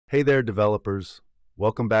Hey there, developers.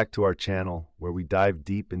 Welcome back to our channel where we dive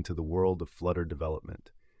deep into the world of Flutter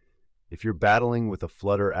development. If you're battling with a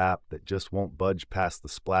Flutter app that just won't budge past the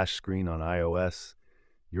splash screen on iOS,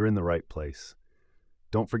 you're in the right place.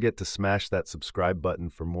 Don't forget to smash that subscribe button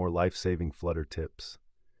for more life-saving Flutter tips.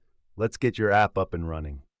 Let's get your app up and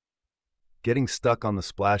running. Getting stuck on the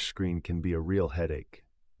splash screen can be a real headache.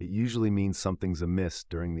 It usually means something's amiss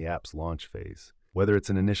during the app's launch phase. Whether it's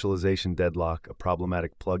an initialization deadlock, a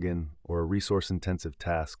problematic plugin, or a resource-intensive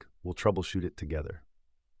task, we'll troubleshoot it together.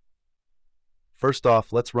 First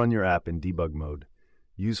off, let's run your app in debug mode.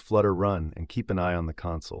 Use Flutter Run and keep an eye on the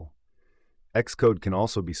console. Xcode can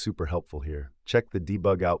also be super helpful here. Check the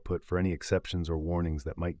debug output for any exceptions or warnings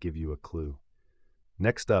that might give you a clue.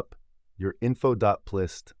 Next up, your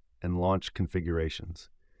info.plist and launch configurations.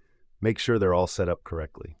 Make sure they're all set up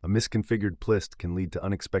correctly. A misconfigured plist can lead to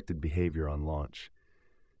unexpected behavior on launch.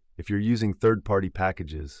 If you're using third-party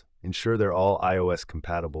packages, ensure they're all iOS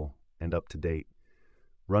compatible and up to date.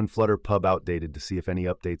 Run Flutter pub outdated to see if any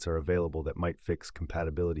updates are available that might fix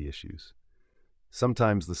compatibility issues.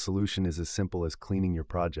 Sometimes the solution is as simple as cleaning your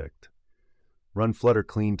project. Run Flutter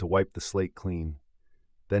clean to wipe the slate clean.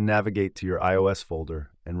 Then navigate to your iOS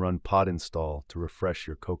folder and run pod install to refresh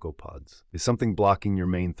your CocoaPods. Is something blocking your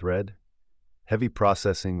main thread? Heavy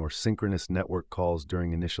processing or synchronous network calls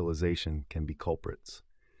during initialization can be culprits.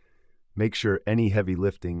 Make sure any heavy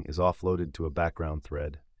lifting is offloaded to a background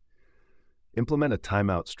thread. Implement a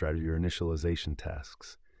timeout strategy for initialization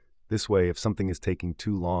tasks. This way, if something is taking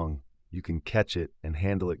too long, you can catch it and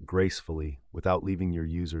handle it gracefully without leaving your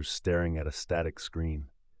users staring at a static screen.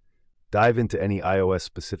 Dive into any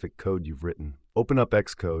iOS-specific code you've written. Open up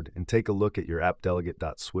Xcode and take a look at your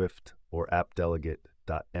appdelegate.swift or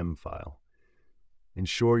appdelegate.m file.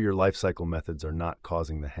 Ensure your lifecycle methods are not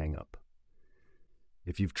causing the hang-up.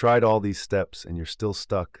 If you've tried all these steps and you're still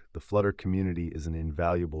stuck, the Flutter community is an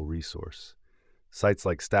invaluable resource. Sites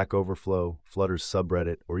like Stack Overflow, Flutter's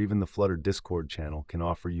subreddit, or even the Flutter Discord channel can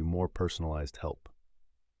offer you more personalized help.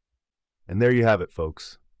 And there you have it,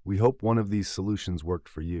 folks. We hope one of these solutions worked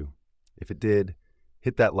for you. If it did,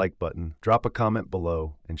 hit that like button, drop a comment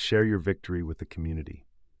below, and share your victory with the community.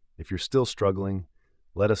 If you're still struggling,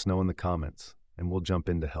 let us know in the comments, and we'll jump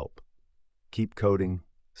in to help. Keep coding,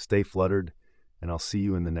 stay fluttered, and I'll see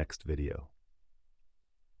you in the next video.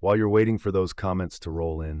 While you're waiting for those comments to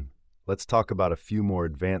roll in, let's talk about a few more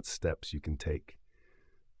advanced steps you can take.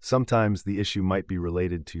 Sometimes the issue might be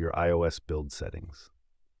related to your iOS build settings.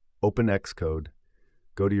 Open Xcode,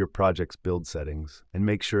 go to your project's build settings, and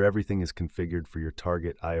make sure everything is configured for your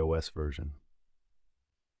target iOS version.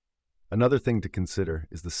 Another thing to consider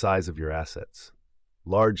is the size of your assets.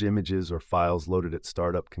 Large images or files loaded at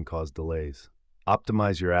startup can cause delays.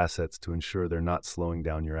 Optimize your assets to ensure they're not slowing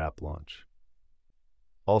down your app launch.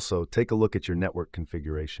 Also, take a look at your network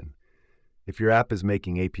configuration. If your app is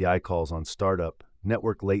making API calls on startup,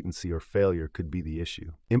 network latency or failure could be the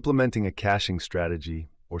issue. Implementing a caching strategy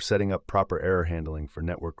or setting up proper error handling for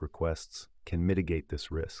network requests can mitigate this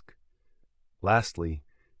risk. Lastly,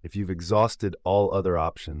 if you've exhausted all other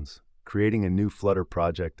options, creating a new Flutter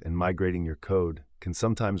project and migrating your code can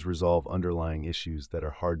sometimes resolve underlying issues that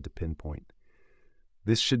are hard to pinpoint.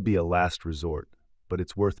 This should be a last resort, but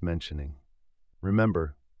it's worth mentioning.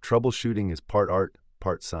 Remember, troubleshooting is part art,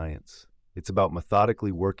 part science. It's about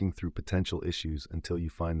methodically working through potential issues until you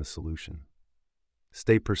find the solution.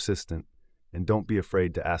 Stay persistent, and don't be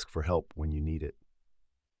afraid to ask for help when you need it.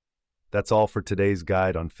 That's all for today's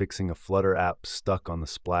guide on fixing a Flutter app stuck on the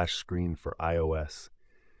splash screen for iOS.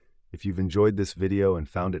 If you've enjoyed this video and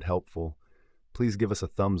found it helpful, please give us a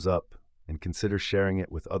thumbs up and consider sharing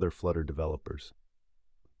it with other Flutter developers.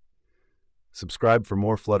 Subscribe for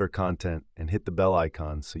more Flutter content and hit the bell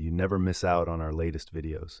icon so you never miss out on our latest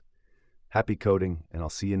videos. Happy coding, and I'll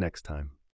see you next time.